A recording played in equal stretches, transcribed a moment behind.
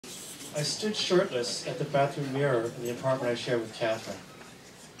I stood shirtless at the bathroom mirror in the apartment I shared with Catherine.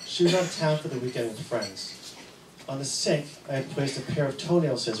 She was out of town for the weekend with friends. On the sink, I had placed a pair of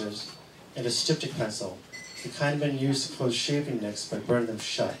toenail scissors and a styptic pencil, the kind men use to close shaving nicks by burning them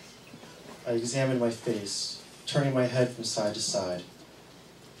shut. I examined my face, turning my head from side to side.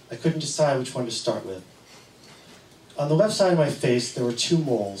 I couldn't decide which one to start with. On the left side of my face, there were two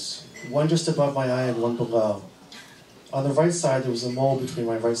moles, one just above my eye and one below. On the right side, there was a mole between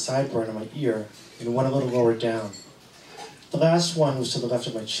my right sideburn and my ear, and one a little lower down. The last one was to the left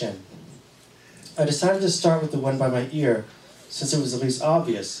of my chin. I decided to start with the one by my ear, since it was the least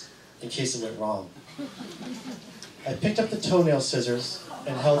obvious, in case it went wrong. I picked up the toenail scissors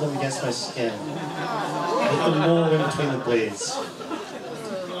and held them against my skin, with the mole in between the blades.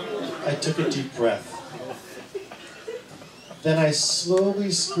 I took a deep breath. Then I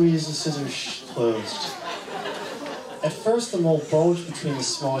slowly squeezed the scissors closed. At first, the mole bulged between the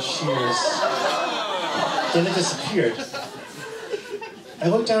small shears. Then it disappeared. I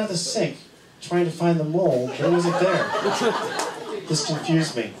looked down at the sink, trying to find the mole, but it wasn't there. This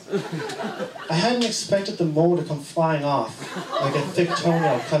confused me. I hadn't expected the mole to come flying off, like a thick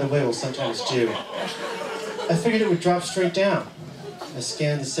toenail cut away will sometimes do. I figured it would drop straight down. I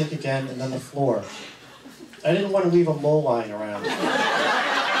scanned the sink again and then the floor. I didn't want to leave a mole lying around.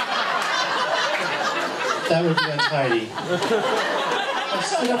 That would be untidy. I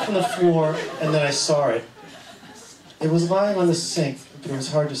stood up from the floor and then I saw it. It was lying on the sink, but it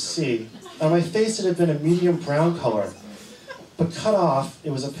was hard to see. On my face it had been a medium brown color, but cut off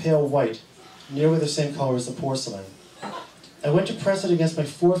it was a pale white, nearly the same color as the porcelain. I went to press it against my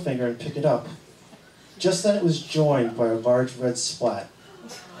forefinger and pick it up. Just then it was joined by a large red splat.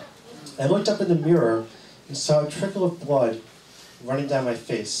 I looked up in the mirror and saw a trickle of blood running down my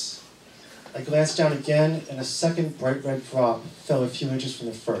face. I glanced down again, and a second bright red drop fell a few inches from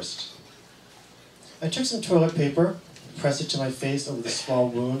the first. I took some toilet paper, pressed it to my face over the small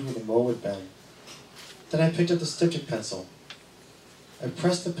wound where the mole had been. Then I picked up the styptic pencil. I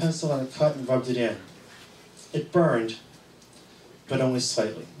pressed the pencil on a cut and rubbed it in. It burned, but only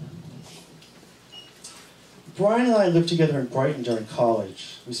slightly. Brian and I lived together in Brighton during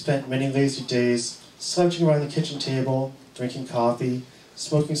college. We spent many lazy days slouching around the kitchen table, drinking coffee,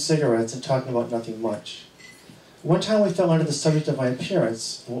 smoking cigarettes, and talking about nothing much. One time we fell under the subject of my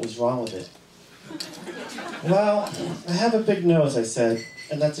appearance and what was wrong with it. Well, I have a big nose, I said,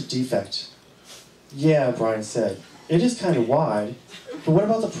 and that's a defect. Yeah, Brian said, it is kind of wide, but what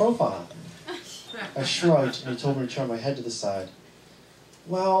about the profile? I shrugged, and he told me to turn my head to the side.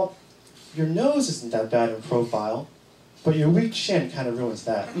 Well, your nose isn't that bad in profile, but your weak chin kind of ruins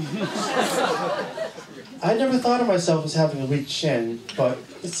that. I never thought of myself as having a weak chin, but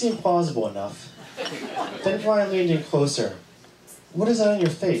it seemed plausible enough. Then Brian leaned in closer. What is that on your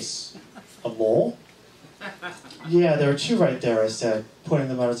face? A mole? Yeah, there are two right there, I said, pointing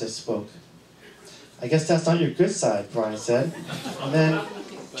them out as I spoke. I guess that's not your good side, Brian said. And then,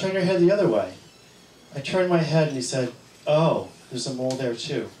 turn your head the other way. I turned my head and he said, oh, there's a mole there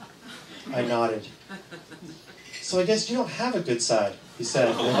too. I nodded. So I guess you don't have a good side, he said,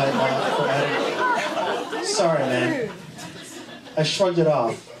 with a light laugh for adding, sorry, man. I shrugged it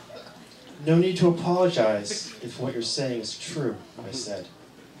off. No need to apologize if what you're saying is true, I said.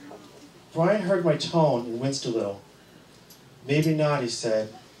 Brian heard my tone and winced a little. Maybe not, he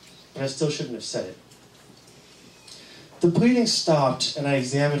said, but I still shouldn't have said it. The bleeding stopped, and I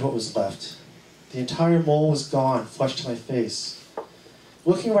examined what was left. The entire mole was gone, flushed to my face.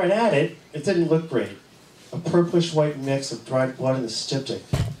 Looking right at it, it didn't look great. A purplish-white mix of dried blood and the styptic.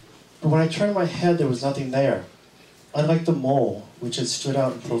 But when I turned my head, there was nothing there, unlike the mole, which had stood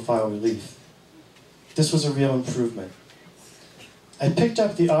out in profile relief. This was a real improvement. I picked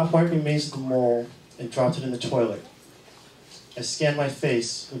up the off-white remains of the mole and dropped it in the toilet. I scanned my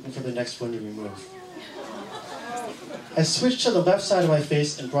face, looking for the next one to remove. I switched to the left side of my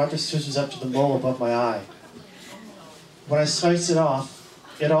face and brought the scissors up to the mole above my eye. When I sliced it off,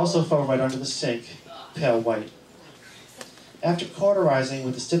 it also fell right under the sink, pale white. After cauterizing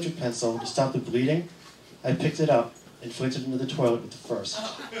with the styptic pencil to stop the bleeding, I picked it up and flicked it into the toilet with the first.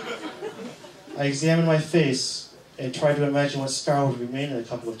 I examined my face and tried to imagine what scar would remain in a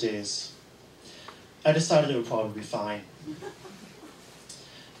couple of days. I decided it would probably be fine.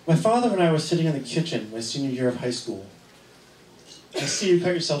 My father and I were sitting in the kitchen my senior year of high school. I see you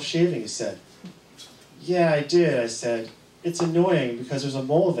cut yourself shaving, he said. Yeah, I did, I said. It's annoying because there's a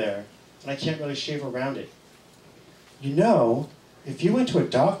mole there, and I can't really shave around it. You know, if you went to a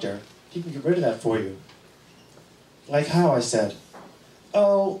doctor, he can get rid of that for you. Like how, I said.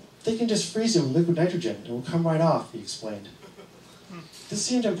 Oh, they can just freeze it with liquid nitrogen. It will come right off, he explained. This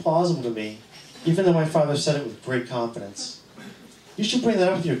seemed implausible to me, even though my father said it with great confidence. You should bring that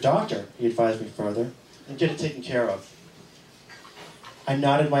up with your doctor, he advised me further, and get it taken care of. I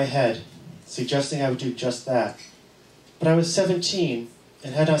nodded my head, suggesting I would do just that. But I was 17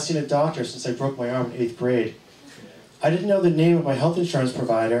 and had not seen a doctor since I broke my arm in 8th grade. I didn't know the name of my health insurance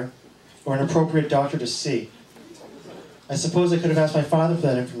provider or an appropriate doctor to see. I suppose I could have asked my father for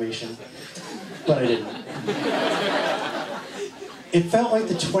that information, but I didn't. It felt like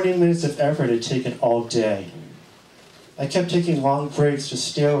the 20 minutes of effort had taken all day. I kept taking long breaks to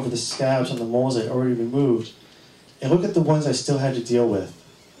stare over the scabs on the moles I'd already removed and look at the ones I still had to deal with.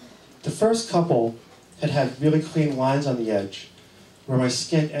 The first couple had really clean lines on the edge, where my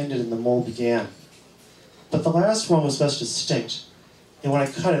skin ended and the mole began. But the last one was less distinct, and when I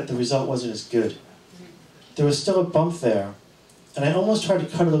cut it, the result wasn't as good. There was still a bump there, and I almost tried to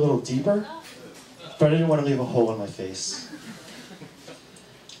cut it a little deeper, but I didn't want to leave a hole in my face.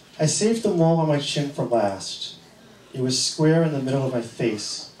 I saved the mole on my chin for last. It was square in the middle of my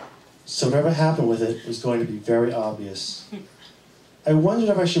face, so whatever happened with it was going to be very obvious. I wondered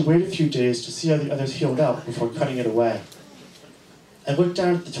if I should wait a few days to see how the others healed up before cutting it away. I looked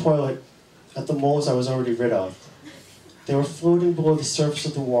down at the toilet at the moles I was already rid of. They were floating below the surface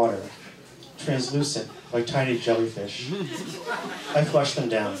of the water, translucent, like tiny jellyfish. I flushed them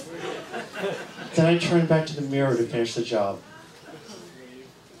down. Then I turned back to the mirror to finish the job.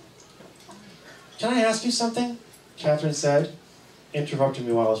 "Can I ask you something?" Catherine said, interrupting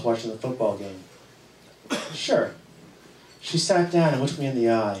me while I was watching the football game. "Sure." She sat down and looked me in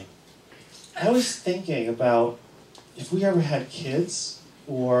the eye. "I was thinking about if we ever had kids,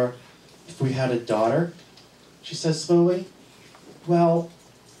 or if we had a daughter," she said slowly. "Well,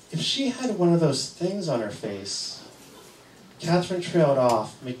 if she had one of those things on her face..." Catherine trailed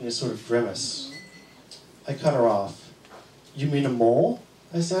off, making a sort of grimace. I cut her off. "You mean a mole?"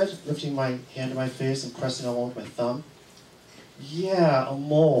 I said, lifting my hand to my face and pressing along with my thumb. "Yeah, a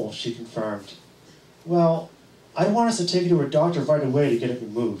mole," she confirmed. "Well, I want us to take you to a doctor right away to get it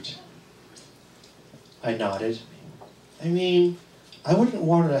removed." I nodded. "I mean, I wouldn't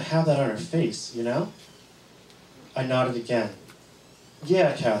want her to have that on her face, you know?" I nodded again.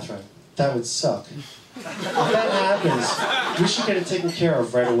 "Yeah, Catherine, that would suck. If that happens, we should get it taken care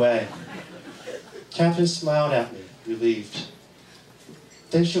of right away." Catherine smiled at me, relieved.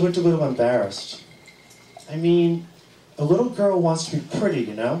 Then she looked a little embarrassed. "I mean, a little girl wants to be pretty,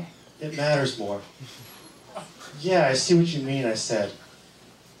 you know? It matters more." "Yeah, I see what you mean," I said.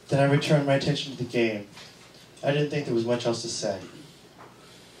 Then I returned my attention to the game. I didn't think there was much else to say.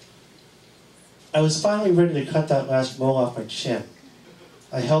 I was finally ready to cut that last mole off my chin.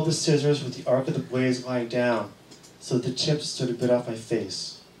 I held the scissors with the arc of the blades lying down so that the tips stood a bit off my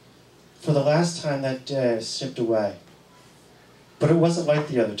face. For the last time that day, I snipped away. But it wasn't like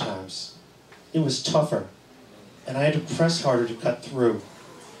the other times. It was tougher, and I had to press harder to cut through,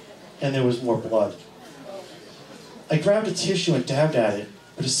 and there was more blood. I grabbed a tissue and dabbed at it,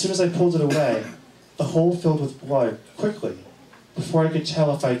 but as soon as I pulled it away, the hole filled with blood quickly, before I could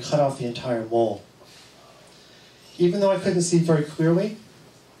tell if I had cut off the entire mole. Even though I couldn't see very clearly,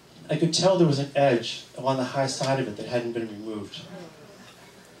 I could tell there was an edge along the high side of it that hadn't been removed.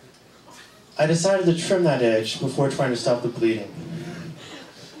 I decided to trim that edge before trying to stop the bleeding.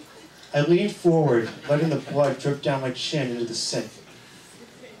 I leaned forward, letting the blood drip down my chin into the sink.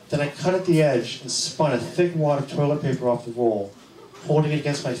 Then I cut at the edge and spun a thick wad of toilet paper off the roll, holding it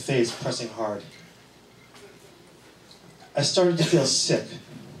against my face, pressing hard. I started to feel sick.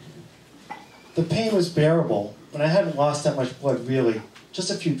 The pain was bearable, and I hadn't lost that much blood really,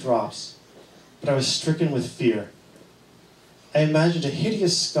 just a few drops, but I was stricken with fear. I imagined a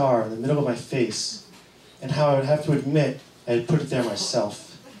hideous scar in the middle of my face, and how I would have to admit I had put it there myself.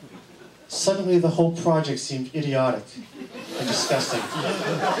 Suddenly the whole project seemed idiotic and disgusting.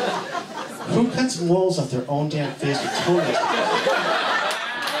 Who cuts moles off their own damn face with toenails?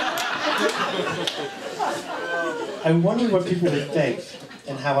 I wondered what people would think,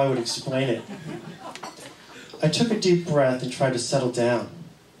 and how I would explain it. I took a deep breath and tried to settle down.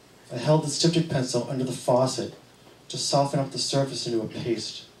 I held the styptic pencil under the faucet to soften up the surface into a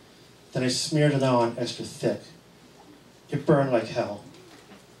paste. Then I smeared it on extra thick. It burned like hell.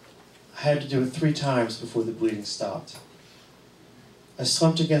 I had to do it 3 times before the bleeding stopped. I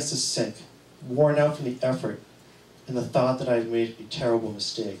slumped against the sink, worn out from the effort and the thought that I had made a terrible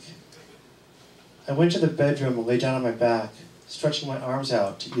mistake. I went to the bedroom and lay down on my back, stretching my arms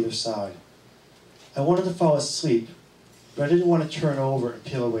out to either side. I wanted to fall asleep, but I didn't want to turn over and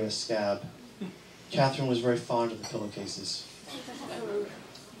peel away a scab. Catherine was very fond of the pillowcases.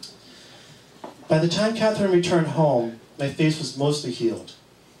 By the time Catherine returned home, my face was mostly healed.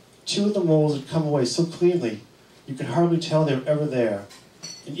 2 of the moles had come away so cleanly, you could hardly tell they were ever there,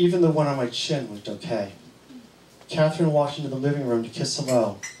 and even the one on my chin looked okay. Catherine walked into the living room to kiss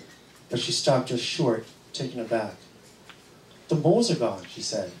hello, but she stopped just short, taken aback. "The moles are gone," she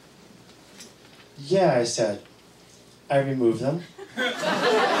said. "Yeah," I said. "I removed them."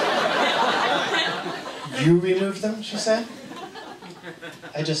 "You removed them?" she said.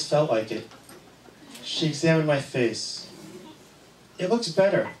 I just felt like it. She examined my face. "It looks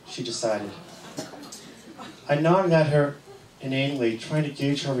better," she decided. I nodded at her inanely, trying to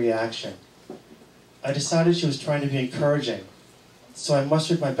gauge her reaction. I decided she was trying to be encouraging, so I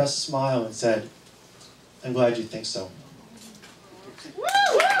mustered my best smile and said, "I'm glad you think so."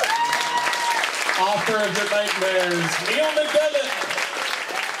 Author of Your Nightmares, McDevitt.